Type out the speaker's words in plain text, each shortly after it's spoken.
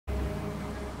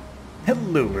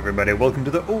Hello everybody, welcome to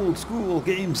the Old School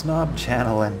Game Snob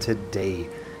channel, and today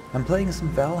I'm playing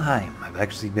some Valheim. I've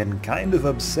actually been kind of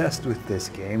obsessed with this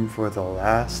game for the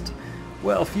last,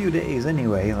 well, few days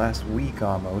anyway, last week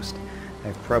almost.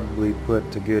 I've probably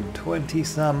put a good 20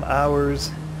 some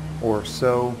hours or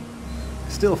so.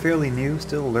 Still fairly new,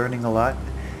 still learning a lot.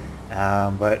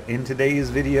 But in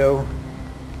today's video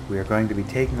we are going to be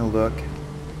taking a look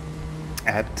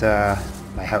at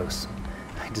my house.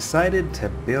 I decided to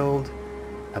build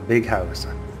a big house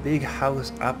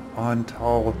up on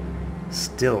tall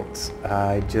stilts.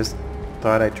 I just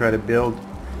thought I'd try to build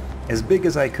as big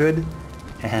as I could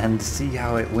and see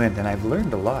how it went, and I've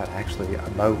learned a lot actually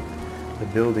about the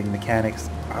building mechanics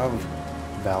of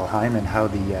Valheim and how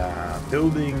the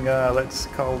building, let's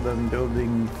call them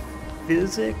building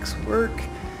physics work?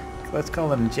 Let's call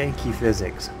them janky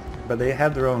physics, but they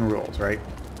have their own rules, right?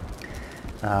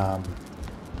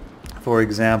 For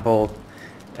example,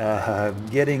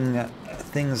 getting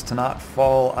things to not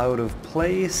fall out of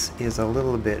place is a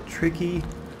little bit tricky,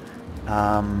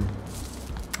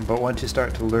 but once you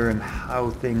start to learn how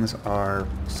things are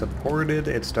supported,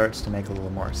 it starts to make a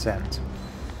little more sense.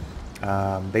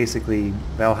 Basically,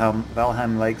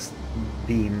 Valheim likes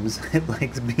beams. It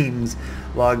likes beams,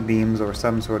 log beams, or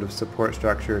some sort of support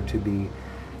structure to be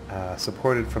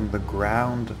supported from the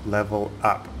ground level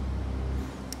up.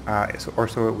 Or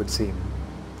so it would seem.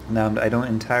 Now, I don't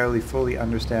entirely fully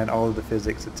understand all of the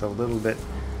physics. It's a little bit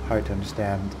hard to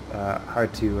understand,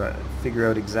 hard to figure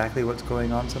out exactly what's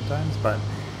going on sometimes, but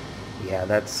yeah,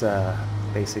 that's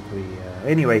basically...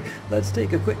 Anyway, let's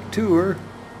take a quick tour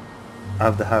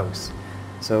of the house.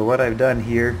 So what I've done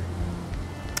here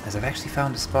is I've actually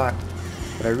found a spot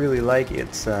that I really like.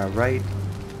 It's right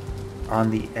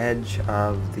on the edge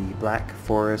of the Black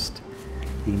Forest.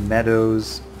 The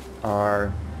meadows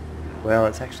are... Well,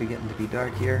 it's actually getting to be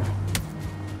dark here.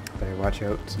 Better watch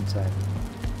out since I'm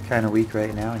kind of weak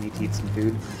right now. I need to eat some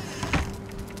food.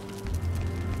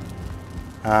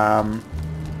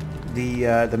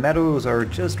 The meadows are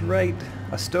just right,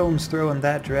 a stone's throw in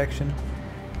that direction,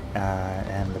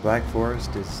 and the Black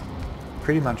Forest is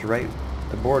pretty much right.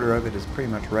 The border of it is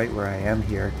pretty much right where I am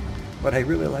here. What I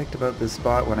really liked about this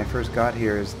spot when I first got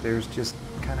here is there's just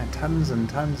kind of tons and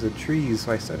tons of trees,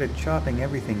 so I started chopping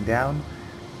everything down.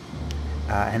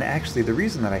 And actually, the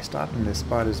reason that I stopped in this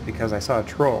spot is because I saw a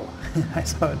troll. I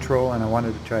saw a troll and I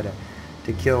wanted to try to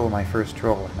kill my first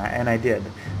troll, and I did.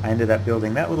 I ended up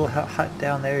building that little hut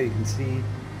down there, you can see,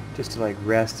 just to like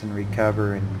rest and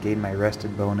recover and gain my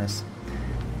rested bonus.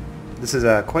 This is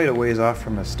quite a ways off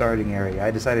from the starting area.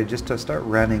 I decided just to start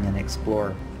running and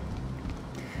explore.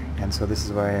 And so this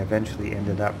is where I eventually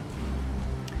ended up.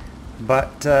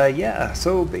 But yeah,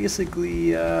 so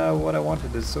basically what I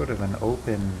wanted is sort of an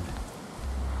open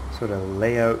sort of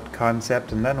layout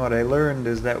concept, and then what I learned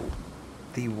is that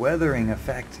the weathering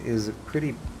effect is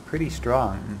pretty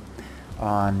strong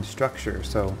on structure,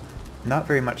 so not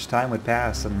very much time would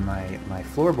pass and my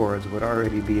floorboards would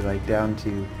already be like down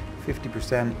to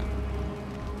 50%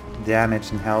 damage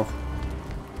and health,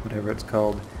 whatever it's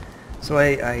called. So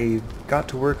I got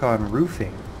to work on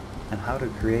roofing and how to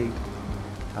create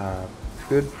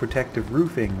good protective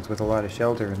roofings with a lot of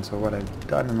shelter, and so what I've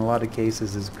done in a lot of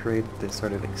cases is create this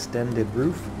sort of extended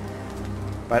roof.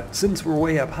 But since we're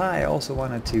way up high, I also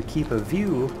wanted to keep a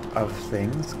view of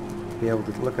things, be able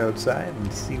to look outside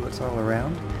and see what's all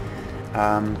around.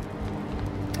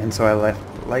 And so I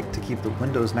like to keep the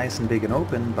windows nice and big and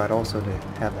open, but also to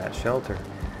have that shelter.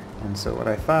 And so what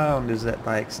I found is that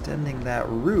by extending that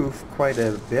roof quite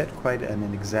a bit, quite an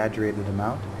exaggerated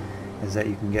amount, is that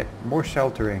you can get more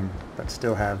sheltering but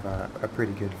still have a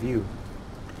pretty good view.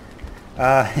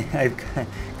 I've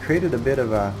created a bit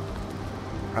of a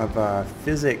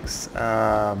physics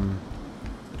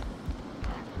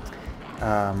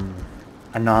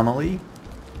anomaly,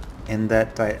 in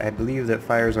that I believe that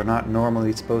fires are not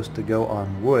normally supposed to go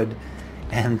on wood,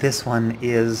 and this one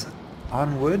is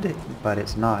on wood, but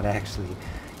it's not actually.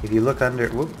 If you look under...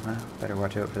 Whoop, better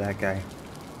watch out for that guy.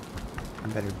 I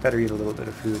better eat a little bit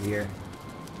of food here.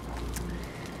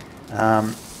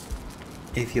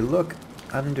 If you look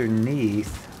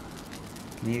underneath,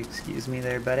 can you excuse me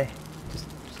there, buddy? Just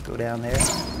go down there.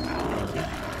 Thank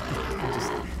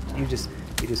you.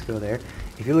 You just go there.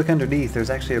 If you look underneath, there's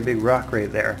actually a big rock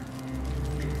right there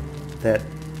that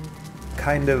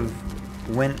kind of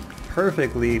went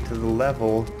perfectly to the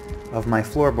level of my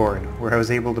floorboard, where I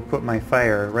was able to put my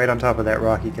fire right on top of that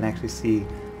rock. You can actually see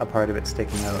a part of it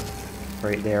sticking out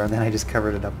right there, and then I just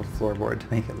covered it up with floorboard to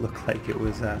make it look like it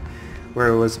was where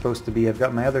it was supposed to be. I've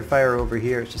got my other fire over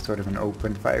here. It's just sort of an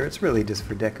open fire. It's really just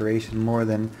for decoration more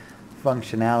than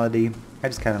functionality. I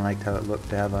just kind of liked how it looked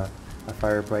to have a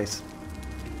fireplace.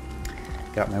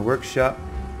 Got my workshop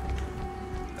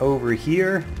over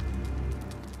here,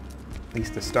 at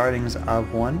least the startings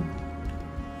of one.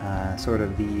 Sort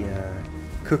of the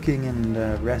cooking and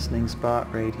resting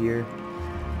spot right here.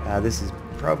 This is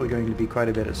probably going to be quite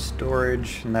a bit of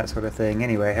storage and that sort of thing.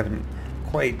 Anyway, I haven't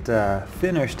quite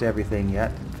finished everything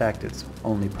yet. In fact, it's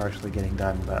only partially getting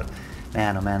done, but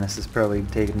man, oh man, this has probably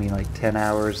taken me like 10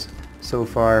 hours so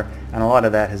far, and a lot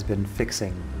of that has been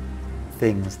fixing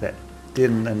things that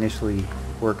didn't initially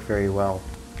work very well.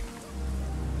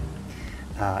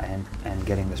 And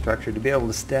getting the structure to be able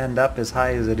to stand up as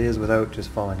high as it is without just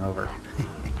falling over.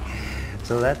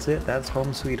 So that's it. That's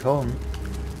home sweet home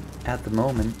at the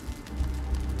moment.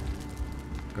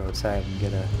 Go outside and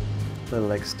get a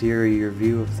little exterior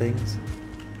view of things.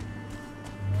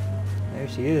 There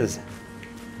she is.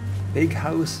 Big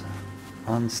house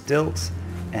on stilts.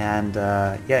 And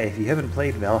yeah, if you haven't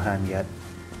played Valheim yet,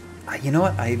 you know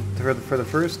what? For the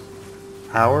first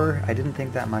hour, I didn't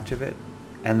think that much of it.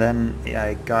 And then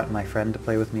I got my friend to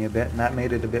play with me a bit, and that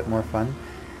made it a bit more fun.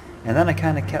 And then I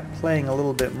kind of kept playing a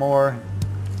little bit more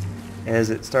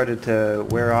as it started to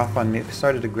wear off on me. It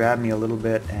started to grab me a little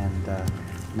bit, and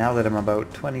now that I'm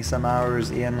about 20 some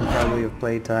hours in probably of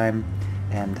playtime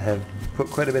and have put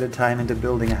quite a bit of time into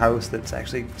building a house that's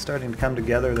actually starting to come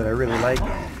together that I really like,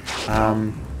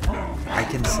 I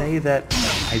can say that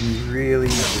I'm really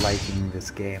liking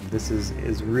this game. This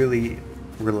is really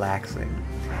relaxing.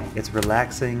 It's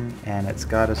relaxing, and it's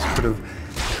got a sort of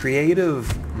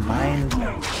creative, mind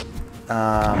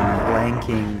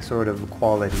blanking sort of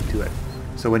quality to it.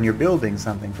 So when you're building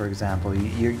something, for example,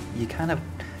 you kind of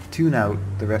tune out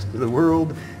the rest of the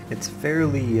world. It's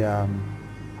fairly,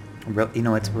 you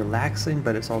know, it's relaxing,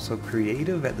 but it's also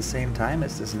creative at the same time.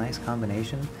 It's this nice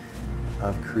combination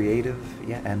of creative,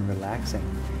 yeah, and relaxing.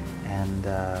 And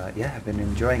yeah, I've been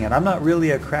enjoying it. I'm not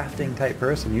really a crafting type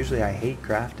person. Usually I hate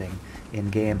crafting in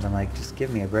games. I'm like, just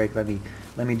give me a break. Let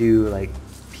me do like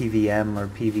PVM or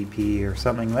PvP or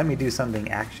something. Let me do something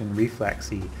action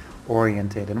reflexy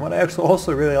oriented. And what I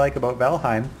also really like about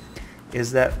Valheim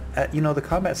is that you know, the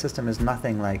combat system is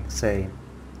nothing like, say,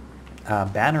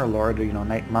 Bannerlord, or you know,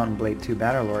 Mountain Blade 2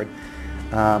 Bannerlord.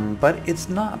 But it's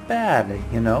not bad,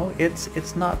 you know.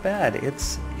 It's not bad.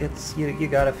 It's you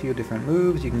got a few different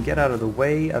moves. You can get out of the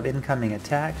way of incoming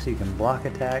attacks. You can block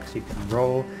attacks. You can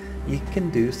roll. You can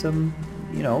do some,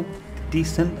 you know,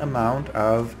 decent amount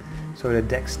of sort of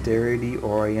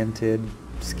dexterity-oriented,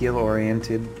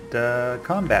 skill-oriented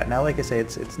combat. Now, like I say,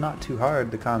 it's not too hard,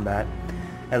 the combat,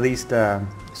 at least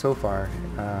so far.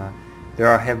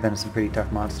 There have been some pretty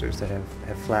tough monsters that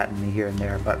have flattened me here and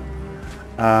there, but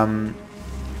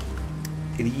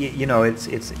you know,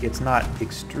 it's not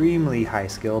extremely high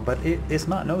skill, but it's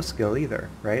not no skill either,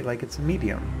 right? Like, it's a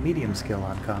medium skill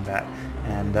on combat,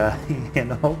 and you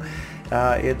know,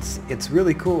 it's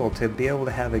really cool to be able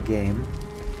to have a game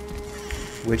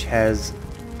which has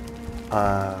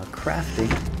crafting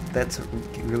that's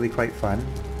really quite fun,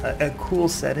 a cool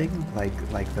setting like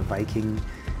the Viking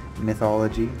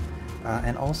mythology,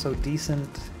 and also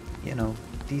decent, you know,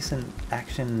 decent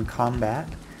action combat,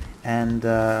 and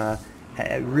a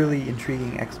really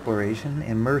intriguing exploration,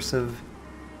 immersive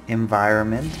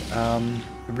environment,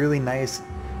 really nice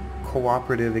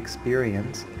cooperative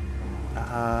experience.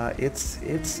 It's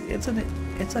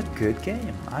a good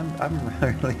game.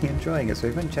 I'm really enjoying it. So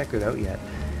if you haven't checked it out yet,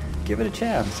 give it a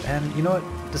chance. And you know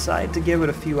what? Decide to give it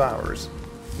a few hours.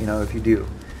 You know, if you do.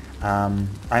 I'm,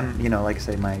 you know, like I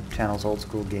say, my channel's Old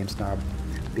School Game Snob,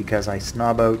 because I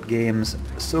snob out games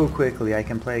so quickly. I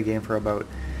can play a game for about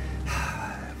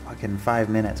fucking 5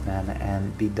 minutes, man,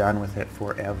 and be done with it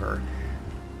forever.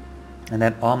 And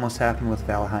that almost happened with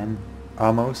Valheim.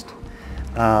 Almost.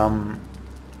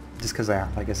 Just because,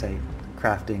 like I say,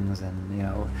 craftings, and, you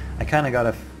know, I kind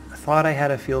of thought I had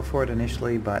a feel for it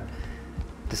initially, but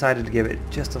decided to give it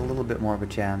just a little bit more of a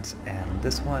chance, and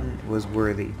this one was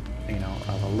worthy, you know,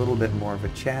 of a little bit more of a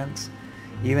chance.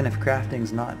 Even if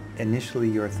crafting's not initially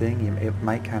your thing, it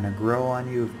might kind of grow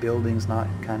on you. If building's not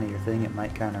kind of your thing, it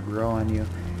might kind of grow on you.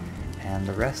 And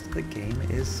the rest of the game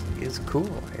is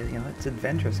cool. You know, it's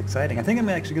adventurous, exciting. I think I'm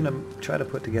actually going to try to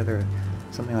put together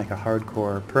something like a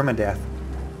hardcore permadeath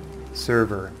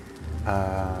server.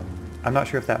 I'm not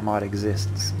sure if that mod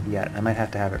exists yet. I might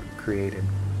have to have it created.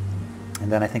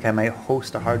 And then I think I might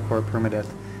host a hardcore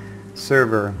permadeath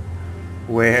server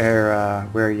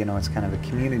where you know, it's kind of a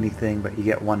community thing, but you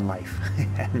get one life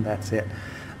and that's it.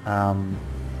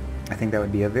 I think that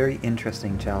would be a very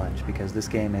interesting challenge, because this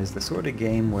game is the sort of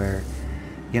game where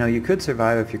You know, you could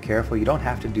survive if you're careful. You don't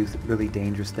have to do really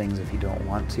dangerous things if you don't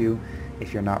want to,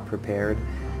 if you're not prepared.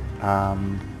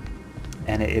 And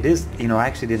it is, you know, I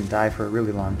actually didn't die for a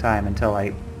really long time until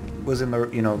I was in the,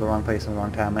 you know, the wrong place in the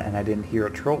wrong time, and I didn't hear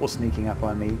a troll sneaking up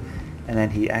on me, and then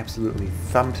he absolutely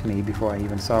thumped me before I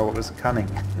even saw what was coming.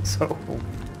 So,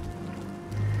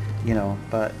 you know,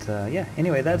 but yeah,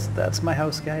 anyway, that's my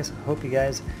house, guys. Hope you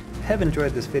guys have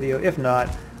enjoyed this video. If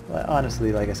not, well,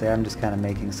 honestly, like I say, I'm just kind of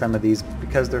making some of these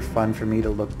because they're fun for me to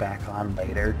look back on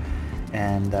later.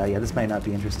 And yeah, this might not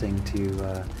be interesting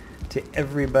to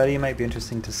everybody. It might be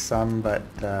interesting to some, but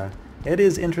it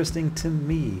is interesting to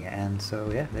me. And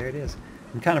so yeah, there it is.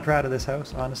 I'm kind of proud of this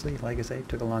house, honestly. Like I say, it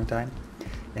took a long time.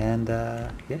 And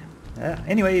yeah.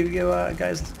 Anyway, if you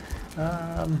guys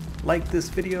like this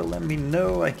video, let me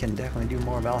know. I can definitely do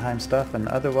more Valheim stuff. And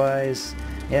otherwise,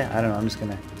 yeah, I don't know. I'm just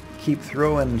gonna keep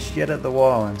throwing shit at the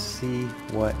wall and see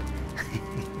what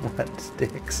what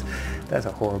sticks. That's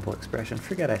a horrible expression.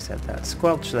 Forget I said that.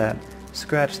 Squelch that.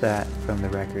 Scratch that from the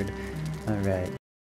record. Alright.